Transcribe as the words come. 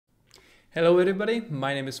Hello everybody,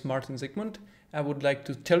 my name is Martin Zikmund. I would like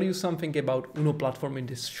to tell you something about UNO platform in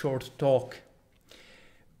this short talk.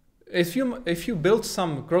 If you built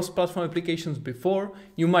some cross-platform applications before,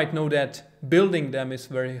 you might know that building them is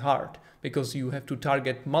very hard because you have to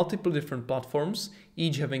target multiple different platforms,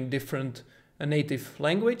 each having different native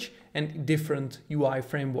language and different UI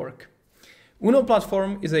framework. UNO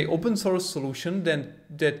platform is an open source solution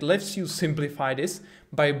that lets you simplify this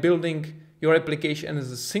by building your application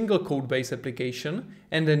as a single code base application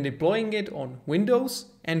and then deploying it on Windows,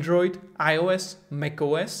 Android, iOS,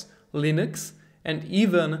 macOS, Linux, and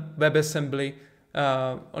even WebAssembly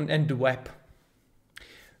and the web.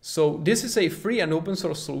 So this is a free and open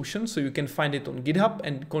source solution, so you can find it on GitHub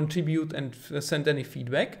and contribute and send any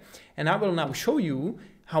feedback. And I will now show you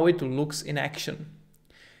how it looks in action.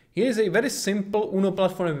 Here is a very simple UNO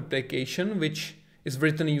platform application which is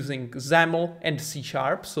written using XAML and C#,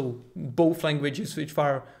 so both languages which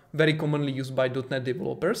are very commonly used by .NET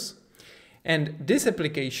developers. And this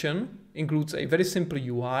application includes a very simple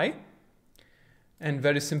UI and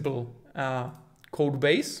very simple code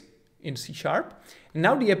base in C#. And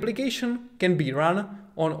now the application can be run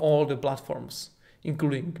on all the platforms,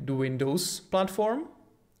 including the Windows platform.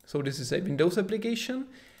 So this is a Windows application.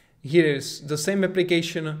 Here is the same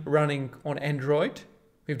application running on Android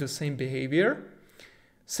with the same behavior.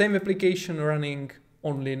 Same application running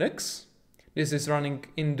on Linux. This is running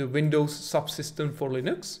in the Windows subsystem for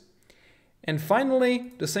Linux. And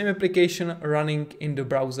finally, the same application running in the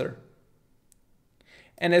browser.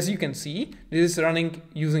 And as you can see, this is running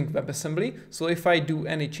using WebAssembly. So if I do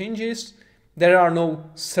any changes, there are no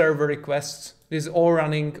server requests. This is all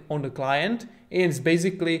running on the client. And it's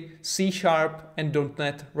basically C# and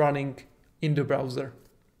 .NET running in the browser.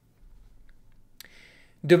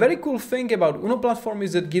 The very cool thing about UNO platform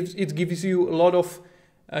is that it gives you a lot of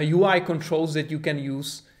UI controls that you can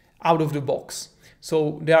use out of the box.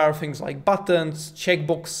 So there are things like buttons,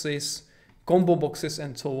 checkboxes, combo boxes,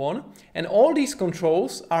 and so on. And all these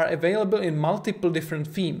controls are available in multiple different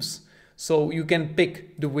themes. So you can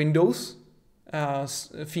pick the Windows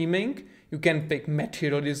theming. You can pick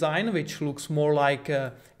material design, which looks more like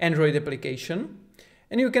an Android application.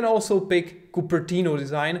 And you can also pick Cupertino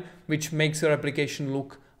design, which makes your application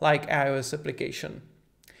look like iOS application.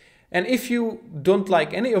 And if you don't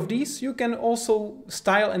like any of these, you can also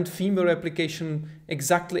style and theme your application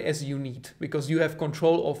exactly as you need, because you have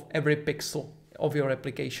control of every pixel of your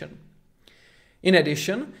application. In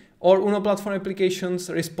addition, all UNO platform applications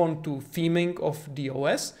respond to theming of the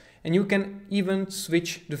OS, and you can even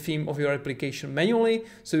switch the theme of your application manually,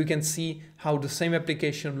 so you can see how the same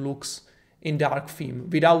application looks in dark theme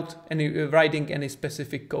without writing any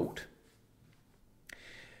specific code.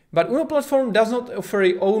 But UNO platform does not offer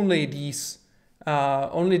only these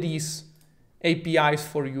APIs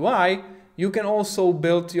for UI. You can also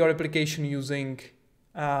build your application using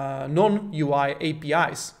non-UI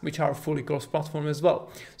APIs, which are fully cross-platform as well.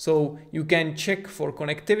 So you can check for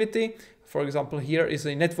connectivity. For example, here is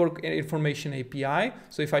a network information API.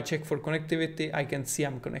 So if I check for connectivity, I can see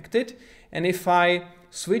I'm connected. And if I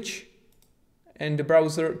switch in the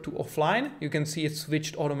browser to offline, you can see it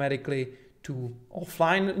switched automatically to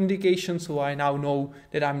offline indication, so I now know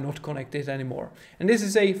that I'm not connected anymore. And this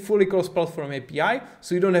is a fully cross-platform API,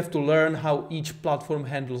 so you don't have to learn how each platform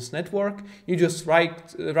handles network. You just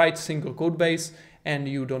write single code base and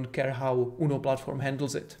you don't care how UNO platform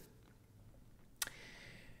handles it.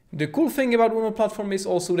 The cool thing about UNO platform is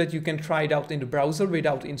also that you can try it out in the browser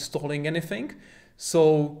without installing anything.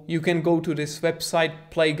 So you can go to this website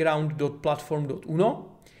playground.platform.uno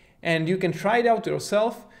and you can try it out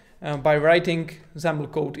yourself by writing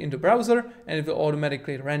XAML code in the browser, and it will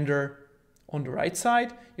automatically render on the right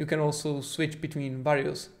side. You can also switch between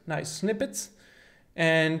various nice snippets,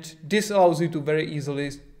 and this allows you to very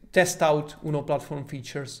easily test out UNO platform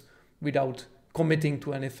features without committing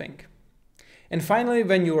to anything. And finally,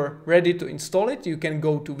 when you're ready to install it, you can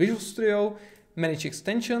go to Visual Studio, manage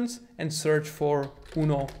extensions, and search for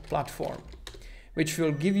UNO platform, which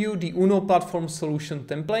will give you the UNO platform solution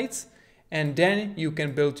templates. And then you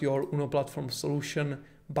can build your UNO platform solution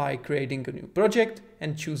by creating a new project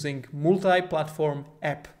and choosing multi-platform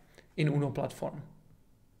app in UNO platform.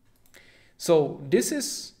 So this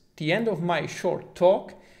is the end of my short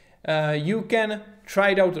talk. You can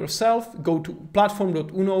try it out yourself. Go to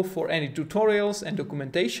platform.uno for any tutorials and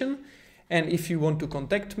documentation. And if you want to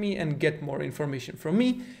contact me and get more information from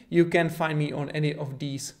me, you can find me on any of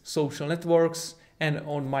these social networks and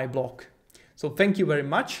on my blog. So thank you very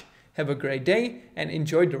much. Have a great day and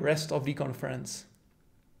enjoy the rest of the conference.